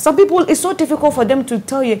 Right. Some people, it's so difficult for them to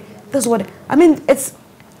tell you, this is what, I mean, it's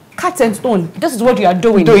cut and stone. This is what you are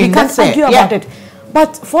doing. You can't argue about it.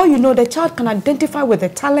 But for you know, the child can identify with the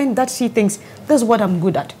talent that she thinks, this is what I'm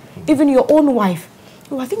good at. Even your own wife,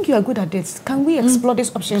 oh, I think you are good at this. Can we explore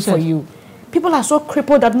this option for you? People are so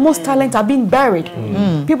crippled that most talents are being buried.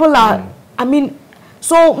 People are, I mean,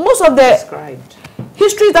 so most of the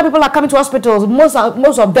histories that people are coming to hospitals, most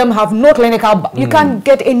of them have no clinical, you can't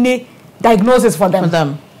get any diagnosis for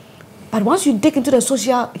them. But once you dig into the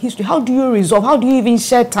social history, how do you resolve? How do you even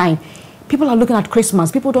share time? People are looking at Christmas.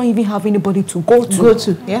 People don't even have anybody to go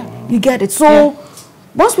to. You get it. So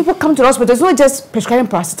once people come to the hospital, it's not just prescribing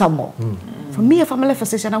paracetamol. For me, a family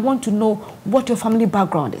physician, I want to know what your family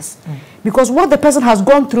background is. Because what the person has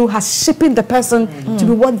gone through has shaped the person to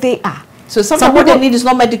be what they are. So sometimes what they need is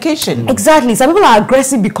not medication. Exactly. Some people are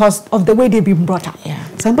aggressive because of the way they've been brought up.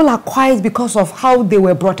 Some people are quiet because of how they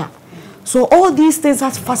were brought up. So all these things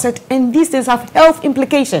have facets, and these things have health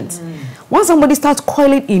implications. Once somebody starts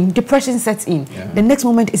coiling in, depression sets in. The next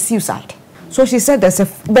moment is suicide. So she said there's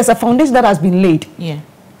a foundation that has been laid.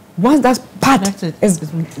 Once that part is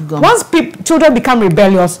gone. Once children become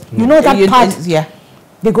rebellious, you know that part,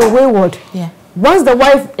 they go wayward. Once the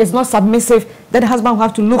wife is not submissive, then the husband will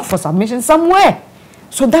have to look for submission somewhere.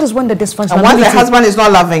 So that is when the dysfunction. And once the husband is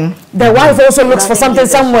not loving, the wife also looks for something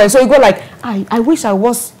somewhere. So you go like, I wish I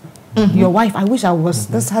was your wife. I wish I was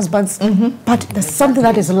this husband's. But there's something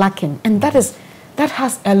that is lacking, and that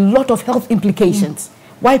has a lot of health implications.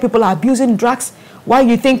 Why people are abusing drugs? Why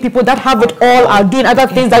you think people that have it all are doing other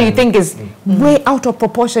things that you think is way out of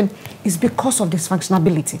proportion is because of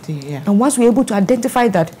dysfunctionality. And once we're able to identify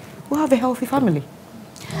that, we'll have a healthy family.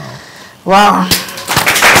 Wow.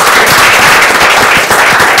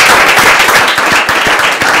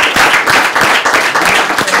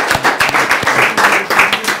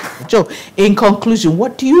 Joe, in conclusion,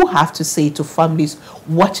 what do you have to say to families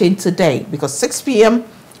watching today? Because 6 p.m.,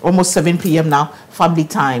 almost 7 p.m. now, family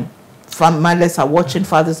time. Mothers are watching,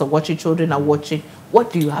 fathers are watching, children are watching.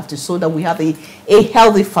 What do you have to so that we have a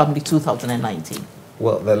healthy family 2019?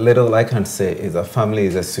 Well, the little I can say is that family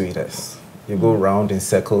is the sweetest. You go round in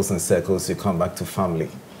circles and circles, you come back to family.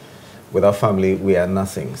 Without family, we are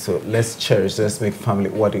nothing. So let's cherish, let's make family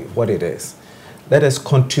what it is. Let us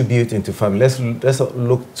contribute into family. Let's not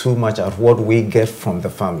look too much at what we get from the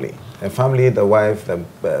family. The family, the wife,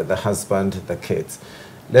 the husband, the kids.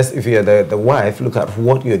 If you're the wife, look at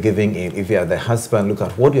what you're giving in. If you're the husband, look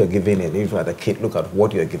at what you're giving in. If you're the kid, look at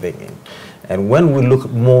what you're giving in. And when we look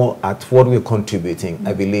more at what we're contributing,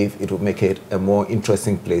 I believe it will make it a more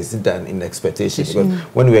interesting place than in expectation. Because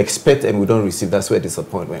when we expect and we don't receive, that's where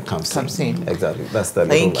disappointment comes in. Exactly. That's the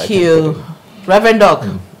Thank you. Reverend Doc.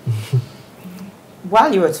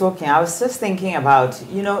 While you were talking, I was just thinking about,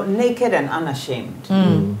 you know, naked and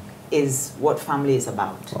unashamed is what family is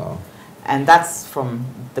about. Wow. And that's from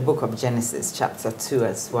the book of Genesis, chapter 2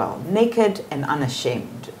 as well. Naked and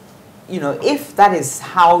unashamed. You know, if that is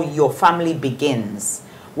how your family begins,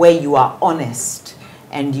 where you are honest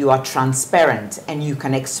and you are transparent and you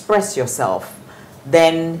can express yourself,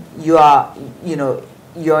 then you are, you know,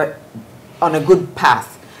 you're on a good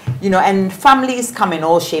path. You know, and families come in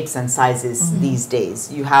all shapes and sizes these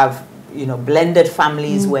days. You have, you know, blended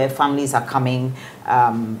families where families are coming,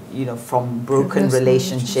 you know, from broken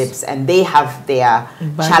relationships, and they have their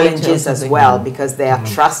challenges as well because there are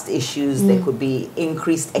trust issues. There could be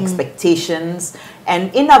increased expectations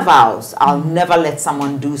and inner vows. I'll never let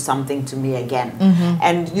someone do something to me again.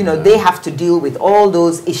 And, you know, they have to deal with all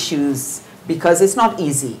those issues because it's not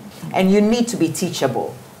easy, and you need to be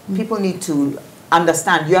teachable. People need to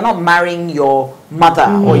understand you're not marrying your mother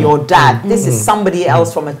or your dad. This is somebody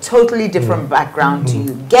else from a totally different background to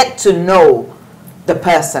you. Get to know the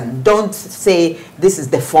person. Don't say this is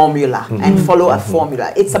the formula and follow a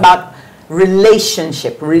formula. It's about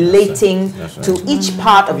relationship, relating to each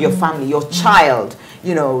part of your family, your child,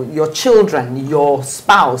 you know, your children, your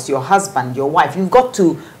spouse, your husband, your wife. You've got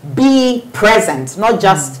to be present, not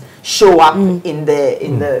just show up in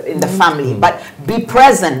the family, but be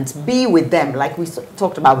present, be with them, like we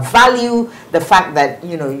talked about. Value the fact that,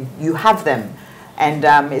 you know, you have them. And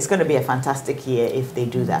it's going to be a fantastic year if they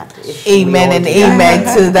do that. Amen and amen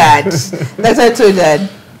to that. That's what I told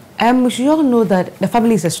you. We should all know that the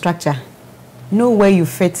family is a structure. Know where you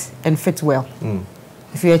fit and fit well.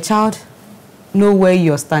 If you're a child, know where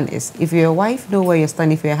your stand is. If you're a wife, know where your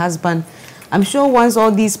stand. If you're a husband, I'm sure once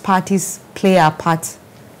all these parties play our part,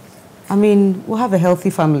 I mean, we'll have a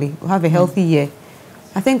healthy family. We'll have a healthy year.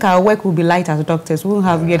 I think our work will be light as doctors. We won't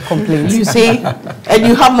have weird complaints. You see? And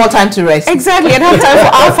you have more time to rest. Exactly. And have time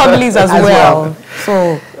for our families as well.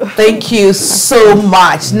 So, thank you so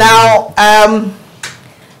much. Now,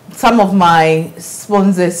 some of my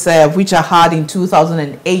sponsors, which I had in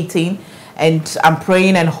 2018, and I'm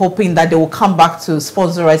praying and hoping that they will come back to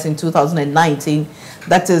sponsor us in 2019.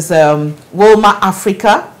 That is Wilma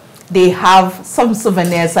Africa. They have some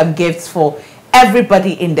souvenirs and gifts for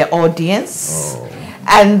everybody in the audience.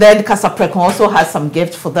 And then Casaprecon also has some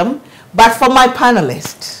gifts for them. But for my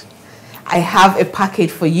panelists, I have a package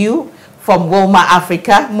for you from Wilma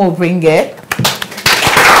Africa. Mo, bring it.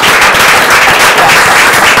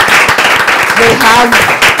 They have,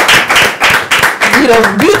 you know,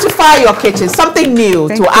 beautify your kitchen, something new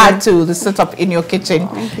to add to the setup in your kitchen.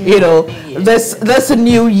 You know, this a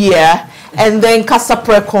new year. And then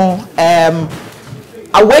Casaprecon,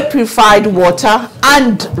 awake purified water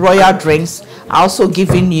and royal drinks. I also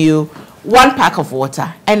giving you 1 pack of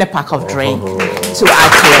water and a pack of drink to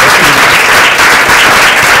add to your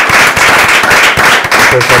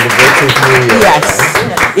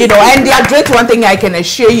Yes, you know, and their drink, one thing I can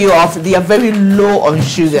assure you of, they are very low on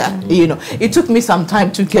sugar. You know, it took me some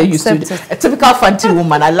time to get used to it. A typical Fanti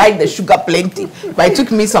woman, I like the sugar plenty, but it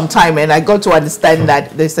took me some time, and I got to understand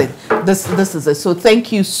that they said this is it. So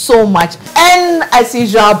thank you so much. And as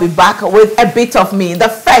usual, I'll be back with a bit of me, the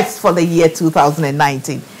first for the year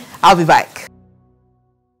 2019. I'll be back.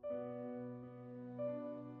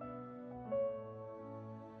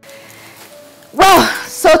 Well,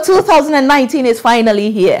 so 2019 is finally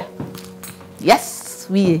here. Yes,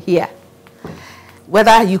 we are here.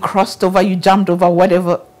 Whether you crossed over, you jumped over,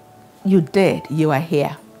 whatever you did, you are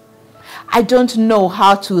here. I don't know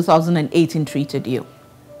how 2018 treated you.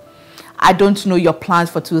 I don't know your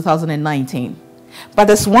plans for 2019. But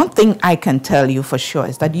there's one thing I can tell you for sure,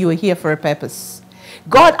 is that you are here for a purpose.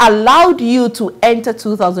 God allowed you to enter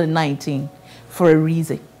 2019 for a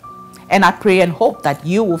reason. And I pray and hope that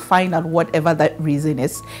you will find out whatever that reason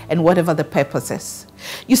is and whatever the purpose is.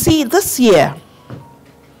 You see, this year,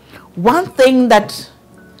 one thing that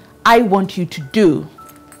I want you to do,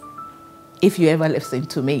 if you ever listen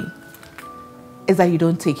to me, is that you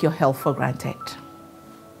don't take your health for granted.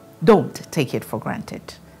 Don't take it for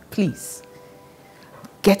granted. Please,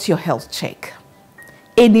 get your health check.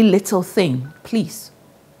 Any little thing, please,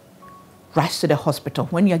 rush to the hospital.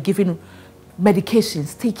 When you're given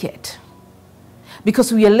medications, take it.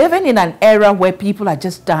 Because we are living in an era where people are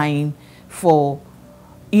just dying for,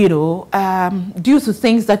 you know, due to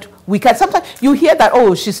things that we can. Sometimes you hear that,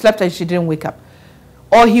 oh, she slept and she didn't wake up.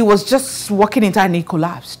 Or he was just walking into and he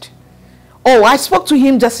collapsed. Oh, I spoke to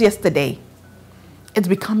him just yesterday. It's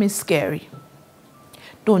becoming scary.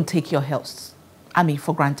 Don't take your health,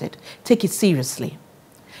 for granted. Take it seriously.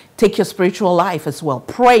 Take your spiritual life as well.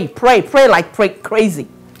 Pray like crazy.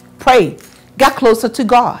 Pray. Get closer to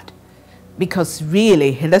God. Because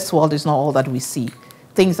really, this world is not all that we see.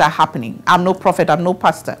 Things are happening. I'm no prophet, I'm no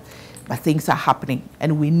pastor. But things are happening.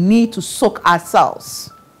 And we need to soak ourselves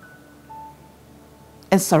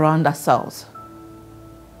and surround ourselves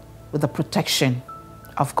with the protection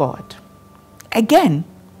of God. Again,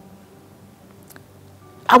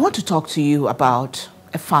 I want to talk to you about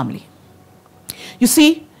a family. You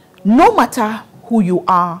see, no matter who you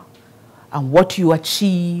are and what you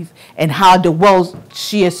achieve and how the world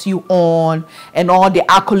cheers you on and all the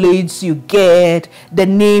accolades you get, the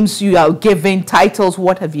names you are given, titles,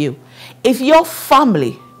 what have you. If your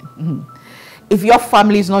family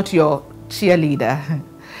is not your cheerleader,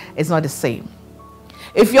 it's not the same.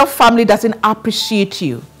 If your family doesn't appreciate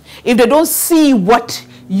you, if they don't see what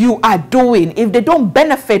you are doing, if they don't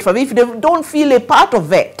benefit from it, if they don't feel a part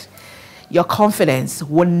of it, your confidence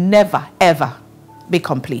will never, ever be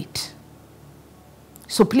complete.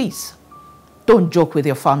 So please, don't joke with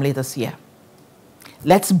your family this year.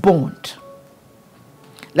 Let's bond.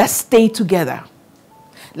 Let's stay together.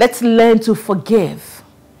 Let's learn to forgive.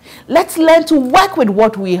 Let's learn to work with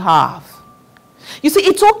what we have. You see,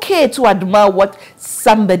 it's okay to admire what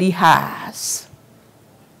somebody has.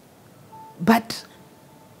 But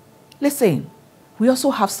listen, we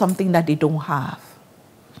also have something that they don't have.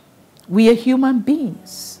 We are human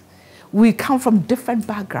beings. We come from different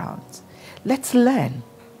backgrounds. Let's learn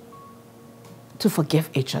to forgive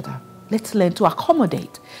each other. Let's learn to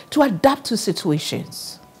accommodate, to adapt to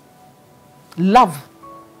situations. Love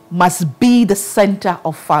must be the center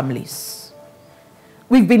of families.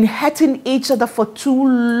 We've been hurting each other for too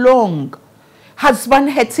long.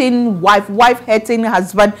 Husband hurting wife, wife hurting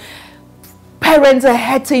husband, parents are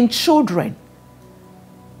hurting children.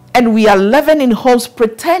 And we are living in homes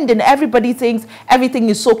pretending everybody thinks everything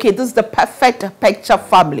is okay. This is the perfect picture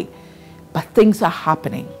family. But things are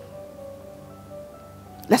happening.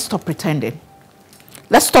 Let's stop pretending.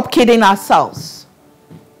 Let's stop kidding ourselves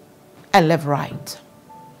and live right.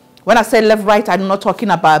 When I say live right, I'm not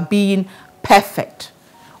talking about being perfect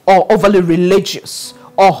or overly religious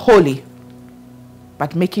or holy,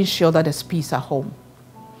 but making sure that there's peace at home.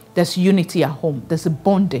 There's unity at home. There's a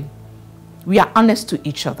bonding. We are honest to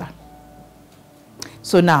each other.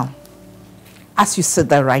 So now, as you sit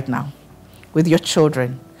there right now, with your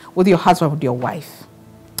children, with your husband, with your wife,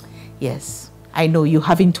 yes, I know you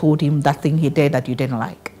haven't told him that thing he did that you didn't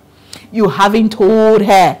like. You haven't told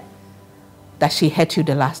her that she hurt you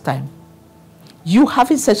the last time. You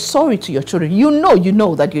haven't said sorry to your children. You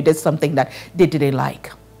know that you did something that they didn't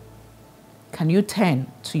like. Can you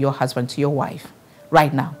turn to your husband, to your wife,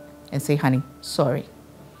 right now and say, honey, sorry.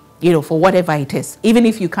 You know, for whatever it is. Even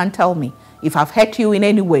if you can't tell me, if I've hurt you in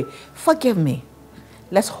any way, forgive me.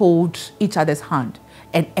 Let's hold each other's hand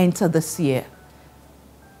and enter this year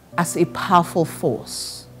as a powerful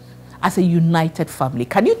force, as a united family.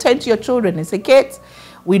 Can you turn to your children and say, kids,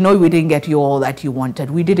 we know we didn't get you all that you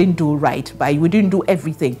wanted. We didn't do right by you. We didn't do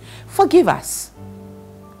everything. Forgive us.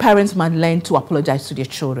 Parents must learn to apologize to their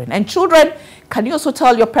children. And children, can you also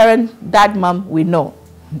tell your parent, dad, mom, we know.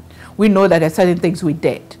 We know that there are certain things we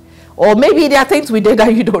did. Or maybe there are things we did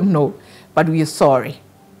that you don't know, but we are sorry.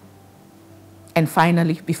 And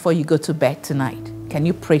finally, before you go to bed tonight, can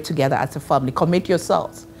you pray together as a family? Commit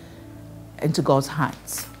yourselves into God's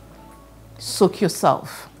hands. Soak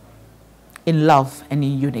yourself in love and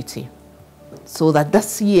in unity, so that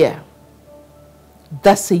this year,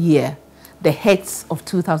 the hurts of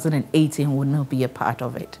 2018 will not be a part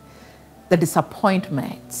of it. The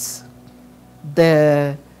disappointments,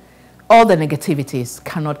 all the negativities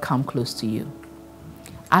cannot come close to you.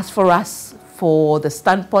 As for us, for the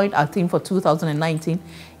standpoint, our theme for 2019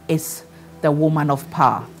 is the woman of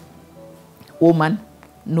power. Woman,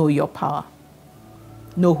 know your power.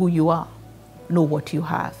 Know who you are. Know what you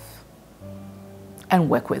have. And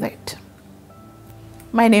work with it.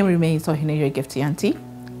 My name remains Ohineyo Gifty Auntie.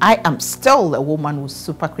 I am still a woman with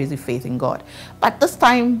super crazy faith in God. But this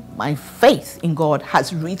time, my faith in God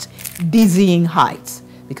has reached dizzying heights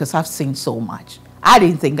because I've seen so much. I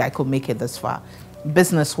didn't think I could make it this far.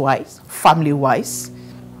 Business-wise, family-wise,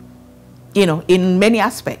 you know, in many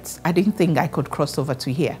aspects, I didn't think I could cross over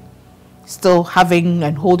to here. Still having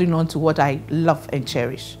and holding on to what I love and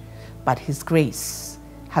cherish. But His grace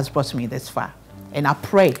has brought me this far. And I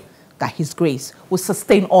pray that His grace will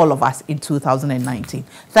sustain all of us in 2019.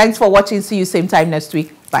 Thanks for watching. See you same time next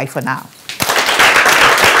week. Bye for now.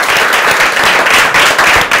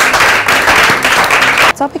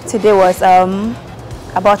 The topic today was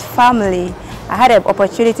about family. I had an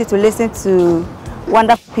opportunity to listen to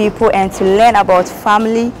wonderful people and to learn about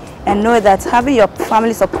family and know that having your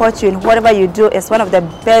family support you in whatever you do is one of the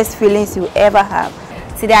best feelings you ever have.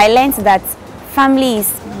 Today I learned that family is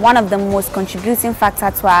one of the most contributing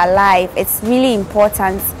factors to our life. It's really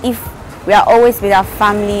important if we are always with our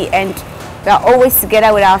family and we are always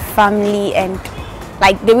together with our family, and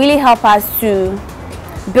like they really help us to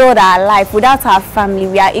build our life. Without our family,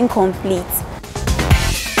 we are incomplete.